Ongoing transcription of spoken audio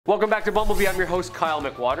Welcome back to Bumblebee. I'm your host, Kyle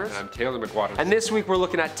McWaters. And I'm Taylor McWaters. And this week we're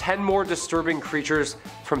looking at 10 more disturbing creatures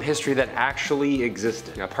from history that actually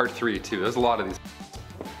existed. Yeah, part 3 too. There's a lot of these.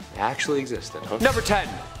 Actually existed, huh? Number 10.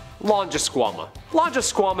 Longisquama.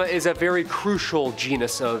 Longisquama is a very crucial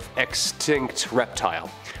genus of extinct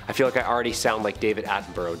reptile. I feel like I already sound like David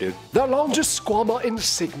Attenborough, dude. The Longisquama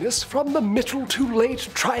insignis from the Middle to Late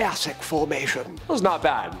Triassic Formation. That was not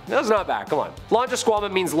bad. That was not bad, come on.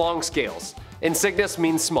 Longisquama means long scales. Insignis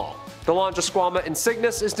means small. The Longisquama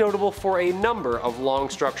insignis is notable for a number of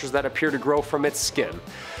long structures that appear to grow from its skin.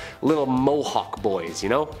 Little mohawk boys, you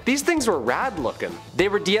know? These things were rad looking. They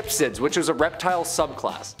were diapsids, which was a reptile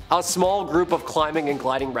subclass. A small group of climbing and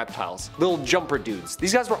gliding reptiles. Little jumper dudes.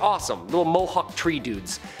 These guys were awesome. Little mohawk tree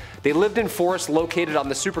dudes. They lived in forests located on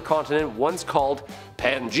the supercontinent once called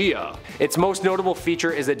Pangaea. Its most notable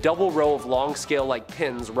feature is a double row of long scale-like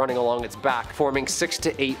pins running along its back, forming 6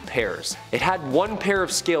 to 8 pairs. It had one pair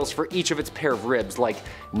of scales for each of its pair of ribs, like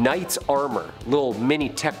knight's armor, little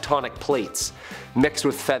mini tectonic plates, mixed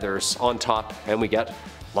with feathers on top, and we get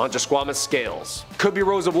Longisquama's scales. Could be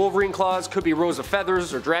rows of wolverine claws, could be rows of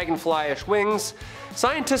feathers or dragonfly-ish wings.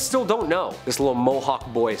 Scientists still don't know. This little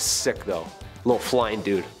mohawk boy is sick though. Little flying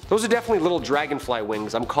dude. Those are definitely little dragonfly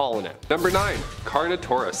wings, I'm calling it. Number 9.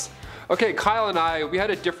 Carnotaurus. Okay, Kyle and I, we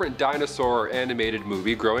had a different dinosaur animated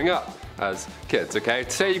movie growing up as kids, okay?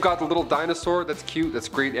 Today you got the little dinosaur, that's cute, that's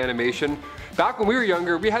great animation. Back when we were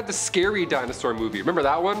younger, we had the scary dinosaur movie. Remember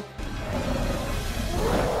that one?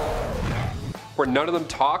 Where none of them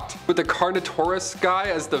talked, with the Carnotaurus guy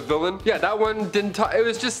as the villain. Yeah, that one didn't talk. It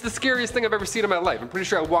was just the scariest thing I've ever seen in my life. I'm pretty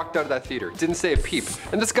sure I walked out of that theater. Didn't say a peep.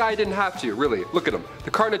 And this guy didn't have to, really. Look at him. The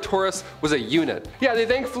Carnotaurus was a unit. Yeah, they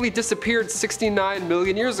thankfully disappeared 69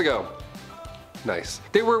 million years ago. Nice.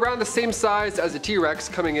 They were around the same size as a T-Rex,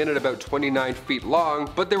 coming in at about 29 feet long,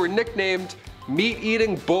 but they were nicknamed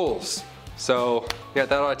meat-eating bulls. So, yeah,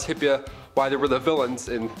 that ought to tip you why they were the villains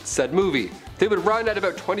in said movie. They would run at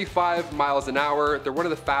about 25 miles an hour. They're one of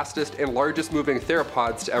the fastest and largest moving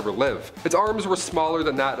theropods to ever live. Its arms were smaller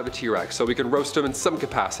than that of a T-Rex, so we can roast them in some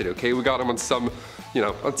capacity, okay? We got them on some,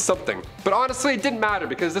 on something. But honestly, it didn't matter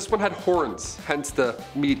because this one had horns, hence the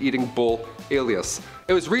meat-eating bull alias.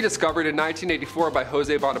 It was rediscovered in 1984 by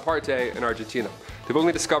Jose Bonaparte in Argentina. They've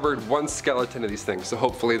only discovered one skeleton of these things, so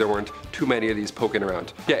hopefully there weren't too many of these poking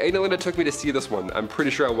around. Yeah, Annalena took me to see this one. I'm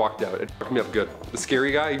pretty sure I walked out. It fucked me up good. The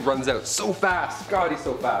scary guy, he runs out so fast. God, he's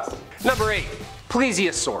so fast. Number 8.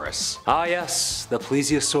 Plesiosaurus. Ah yes, the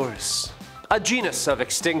Plesiosaurus. A genus of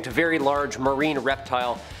extinct, very large marine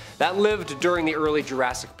reptile that lived during the early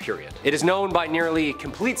Jurassic period. It is known by nearly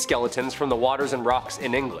complete skeletons from the waters and rocks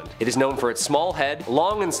in England. It is known for its small head,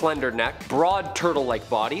 long and slender neck, broad turtle-like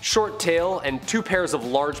body, short tail, and 2 pairs of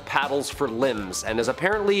large paddles for limbs, and is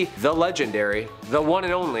apparently the legendary, the one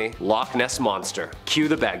and only, Loch Ness monster. Cue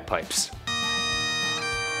the bagpipes.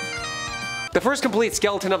 The first complete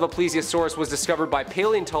skeleton of a plesiosaurus was discovered by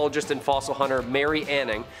paleontologist and fossil hunter Mary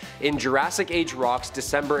Anning in Jurassic Age rocks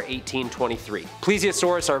December 1823.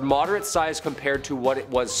 Plesiosaurus are moderate size compared to what it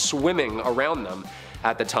was swimming around them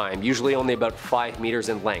at the time, usually only about 5 meters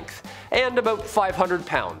in length, and about 500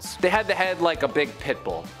 pounds. They had the head like a big pit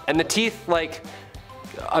bull, and the teeth like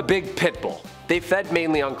a big pit bull. They fed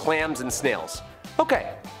mainly on clams and snails.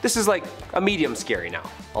 Okay, this is like a medium scary now,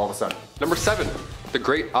 all of a sudden. Number 7. The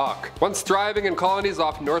Great Auk. Once thriving in colonies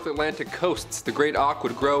off North Atlantic coasts, the Great Auk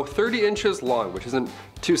would grow 30 inches long, which isn't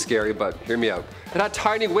too scary, but hear me out. It had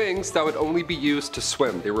tiny wings that would only be used to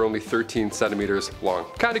swim. They were only 13 centimeters long.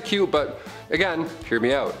 Kinda cute, but again, hear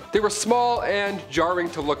me out. They were small and jarring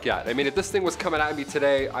to look at. I mean, if this thing was coming at me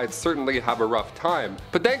today, I'd certainly have a rough time.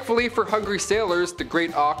 But thankfully for hungry sailors, the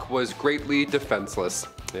Great Auk was greatly defenseless.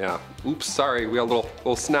 Yeah, oops, sorry, we got a little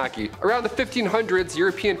snacky. Around the 1500s,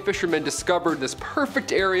 European fishermen discovered this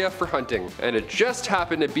perfect area for hunting, and it just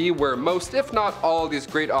happened to be where most, if not all, of these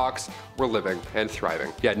great auks were living and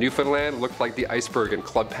thriving. Yeah, Newfoundland looked like the iceberg and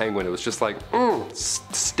club penguin. It was just like,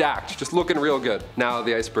 stacked, just looking real good. Now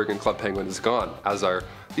the iceberg and club penguin is gone, as are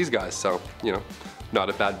these guys, so, not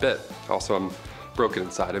a bad bit. Also, I'm broken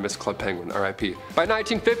inside. I miss Club Penguin, RIP. By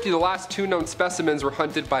 1950, the last 2 known specimens were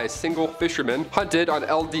hunted by a single fisherman, hunted on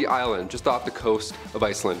LD Island, just off the coast of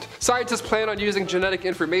Iceland. Scientists plan on using genetic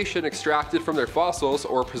information extracted from their fossils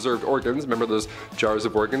or preserved organs. Remember those jars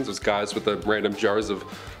of organs? Those guys with the random jars of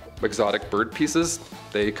exotic bird pieces?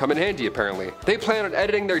 They come in handy apparently. They plan on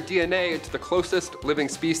editing their DNA into the closest living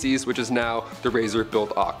species, which is now the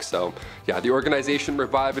razor-billed ox. So yeah, the organization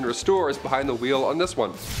Revive and Restore is behind the wheel on this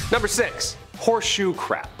one. Number 6. Horseshoe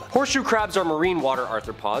crab. Horseshoe crabs are marine water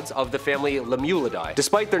arthropods of the family Lemuridae.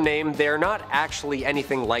 Despite their name, they are not actually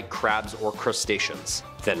anything like crabs or crustaceans.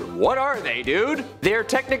 Then what are they, dude? They're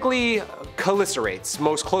technically chelicerates,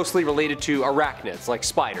 most closely related to arachnids like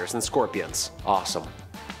spiders and scorpions. Awesome.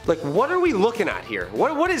 Like, what are we looking at here?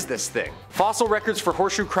 What is this thing? Fossil records for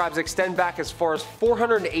horseshoe crabs extend back as far as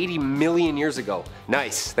 480 million years ago.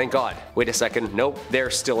 Nice, thank God. Wait a second, nope, they're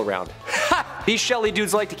still around. Ha! These shelly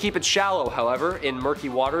dudes like to keep it shallow, however, in murky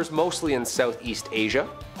waters, mostly in Southeast Asia.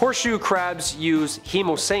 Horseshoe crabs use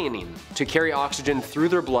hemocyanin to carry oxygen through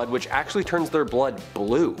their blood, which actually turns their blood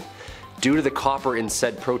blue due to the copper in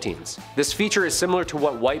said proteins. This feature is similar to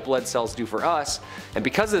what white blood cells do for us, and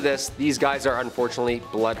because of this, these guys are unfortunately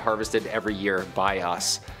blood harvested every year by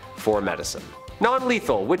us for medicine.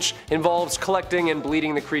 Non-lethal, which involves collecting and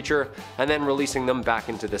bleeding the creature and then releasing them back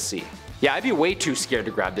into the sea. Yeah, I'd be way too scared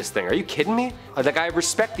to grab this thing. Are you kidding me? Like, I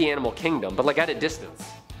respect the animal kingdom, but like at a distance.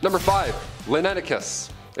 Number 5,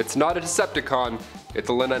 Linenicus. It's not a Decepticon, it's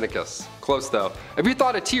a Linenicus. Close though. If you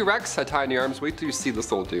thought a T-Rex had tiny arms, wait till you see this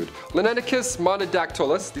little dude. Linenicus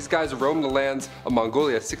monodactylus, these guys roamed the lands of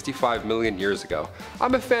Mongolia 65 million years ago.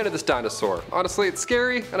 I'm a fan of this dinosaur. Honestly, it's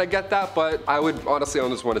scary, and I get that, but I would honestly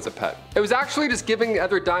own this one as a pet. It was actually just giving the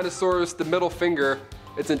other dinosaurs the middle finger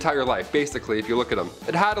its entire life, basically, if you look at them.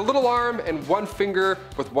 It had a little arm and one finger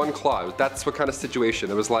with one claw. That's what kind of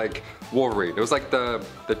situation. It was like Wolverine. It was like the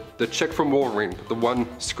chick from Wolverine, the one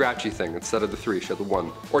scratchy thing instead of the 3, she had the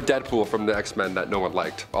 1. Or Deadpool from the X-Men that no one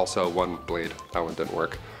liked. Also 1 blade, that one didn't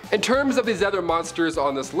work. In terms of these other monsters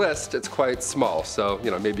on this list, it's quite small, so,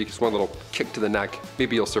 you know, maybe just one little kick to the neck,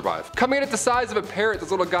 maybe you'll survive. Coming in at the size of a parrot,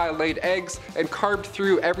 this little guy laid eggs and carved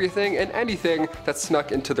through everything and anything that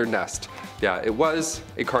snuck into their nest. Yeah, it was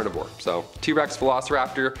a carnivore. So, T-Rex,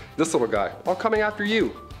 Velociraptor, this little guy, all coming after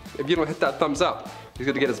you. If you don't hit that thumbs up, he's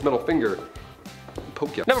gonna get his middle finger and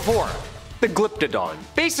poke you. Number 4, the Glyptodon.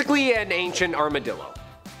 Basically an ancient armadillo.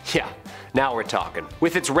 Yeah. Now we're talking.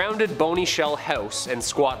 With its rounded bony shell house and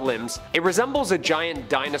squat limbs, it resembles a giant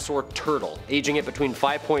dinosaur turtle, aging at between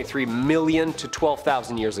 5.3 million to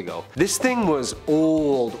 12,000 years ago. This thing was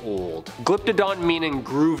old. Glyptodon meaning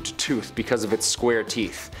grooved tooth because of its square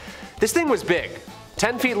teeth. This thing was big,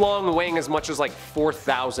 10 feet long, weighing as much as like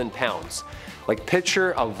 4,000 pounds. Like,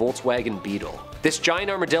 picture a Volkswagen Beetle. This giant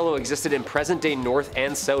armadillo existed in present-day North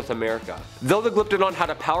and South America. Though the Glyptodon had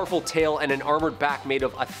a powerful tail and an armored back made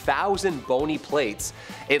of 1,000 bony plates,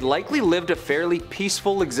 it likely lived a fairly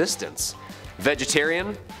peaceful existence.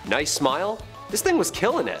 Vegetarian, nice smile, this thing was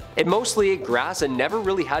killing it. It mostly ate grass and never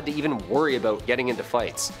really had to even worry about getting into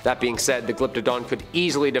fights. That being said, the Glyptodon could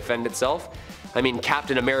easily defend itself. I mean,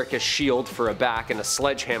 Captain America's shield for a back and a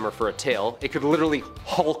sledgehammer for a tail. It could literally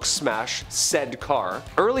Hulk smash said car.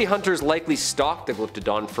 Early hunters likely stalked the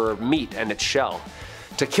Glyptodon for meat and its shell.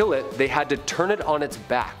 To kill it, they had to turn it on its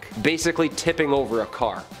back, basically tipping over a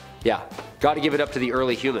car. Yeah, gotta give it up to the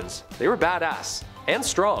early humans. They were badass and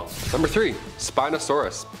strong. Number 3,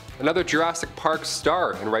 Spinosaurus. Another Jurassic Park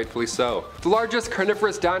star, and rightfully so. The largest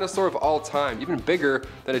carnivorous dinosaur of all time, even bigger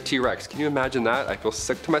than a T-Rex. Can you imagine that? I feel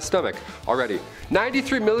sick to my stomach already.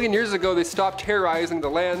 93 million years ago, they stopped terrorizing the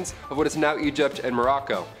lands of what is now Egypt and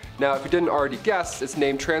Morocco. Now, if you didn't already guess, its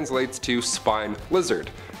name translates to spine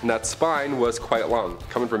lizard, and that spine was quite long.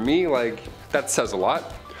 Coming from me, like, that says a lot.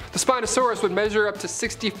 The Spinosaurus would measure up to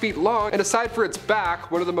 60 feet long, and aside for its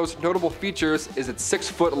back, one of the most notable features is its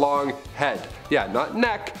 6-foot long head. Yeah, not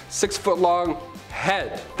neck, 6-foot long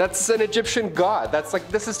head. That's an Egyptian god. That's like,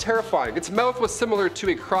 this is terrifying. Its mouth was similar to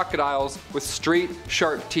a crocodile's with straight,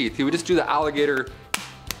 sharp teeth. He would just do the alligator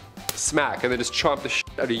smack and then just chomp the shit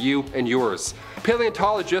out of you and yours.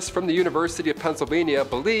 Paleontologists from the University of Pennsylvania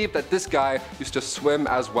believe that this guy used to swim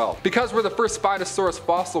as well. Because where the first Spinosaurus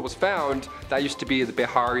fossil was found, that used to be the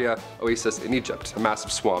Beharia Oasis in Egypt, a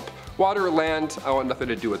massive swamp. Water or land, I want nothing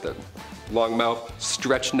to do with it. Long mouth,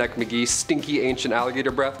 stretched neck McGee, stinky ancient alligator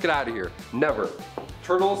breath, get out of here. Never.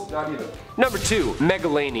 Turtles, not even. Number 2,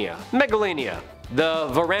 Megalania. The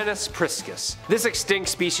Varanus priscus. This extinct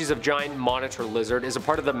species of giant monitor lizard is a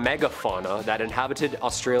part of the megafauna that inhabited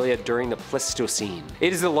Australia during the Pleistocene.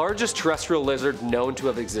 It is the largest terrestrial lizard known to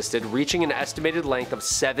have existed, reaching an estimated length of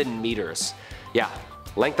 7 meters. Yeah,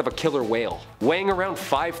 length of a killer whale, weighing around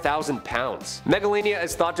 5,000 pounds. Megalania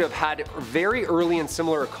is thought to have had very early and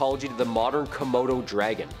similar ecology to the modern Komodo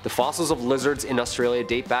dragon. The fossils of lizards in Australia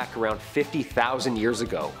date back around 50,000 years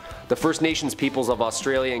ago. The First Nations peoples of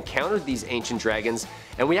Australia encountered these ancient dragons,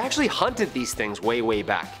 and we actually hunted these things way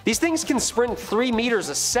back. These things can sprint 3 meters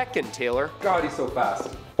a second, Taylor. God, he's so fast.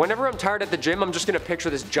 Whenever I'm tired at the gym, I'm just gonna picture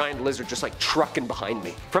this giant lizard just like trucking behind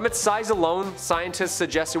me. From its size alone, scientists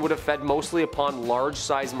suggest it would have fed mostly upon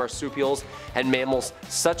large-sized marsupials and mammals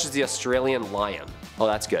such as the Australian lion. Oh,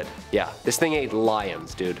 that's good. Yeah, this thing ate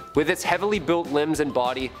lions, dude. With its heavily built limbs and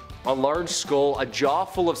body, a large skull, a jaw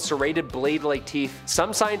full of serrated blade-like teeth,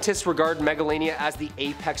 some scientists regard Megalania as the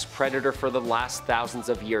apex predator for the last thousands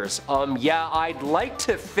of years. Yeah, I'd like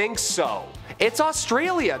to think so. It's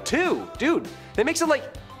Australia, too. Dude, that makes it like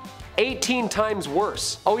 18 times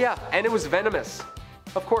worse. Oh yeah, and it was venomous.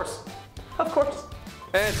 Of course. Of course.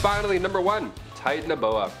 And finally, number 1,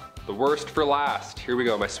 Titanoboa. The worst for last. Here we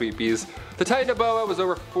go, my sweet bees. The Titanoboa was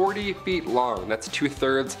over 40 feet long. That's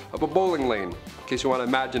 2/3 of a bowling lane. In case you want to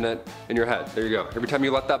imagine it in your head. There you go. Every time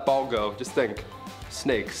you let that ball go, just think,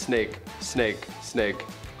 snake, snake, snake, snake,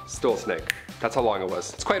 still a snake. That's how long it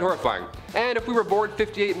was. It's quite horrifying. And if we were born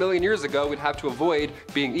 58 million years ago, we'd have to avoid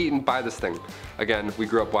being eaten by this thing. Again, we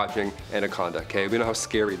grew up watching Anaconda, okay? We know how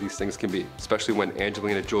scary these things can be, especially when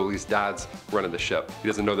Angelina Jolie's dad's running the ship. He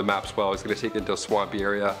doesn't know the maps well, he's gonna take it into a swampy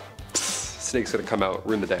area. Snake's gonna come out,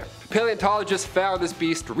 ruin the day. Paleontologists found this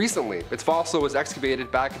beast recently. Its fossil was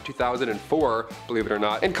excavated back in 2004, believe it or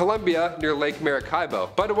not, in Colombia near Lake Maracaibo.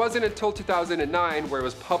 But it wasn't until 2009 where it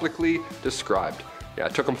was publicly described. Yeah,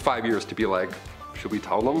 it took them 5 years to be like, should we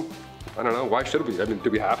tell them? I don't know, why should we? I mean, do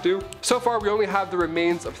we have to? So far, we only have the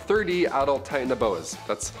remains of 30 adult Titanoboas.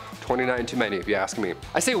 That's 29 too many, if you ask me.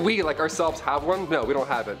 I say we, like ourselves have one? No, we don't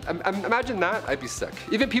have it. Imagine that, I'd be sick.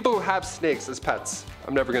 Even people who have snakes as pets,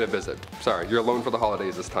 I'm never gonna visit. Sorry, you're alone for the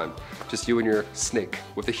holidays this time. Just you and your snake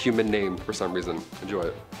with a human name for some reason. Enjoy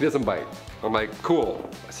it. He doesn't bite. I'm like, cool,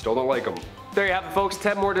 I still don't like him. There you have it, folks.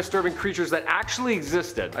 10 more disturbing creatures that actually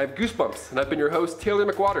existed. I have goosebumps, and I've been your host, Taylor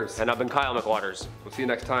McWaters. And I've been Kyle McWaters. We'll see you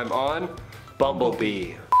next time on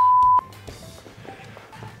Bumblebee.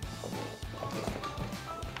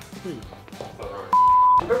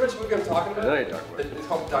 Remember which movie I'm talking about? It's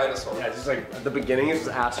called Dinosaurs. Yeah, it's just like at the beginning, it's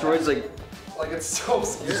just asteroids, like it's so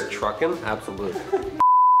scary. just trucking. Absolutely.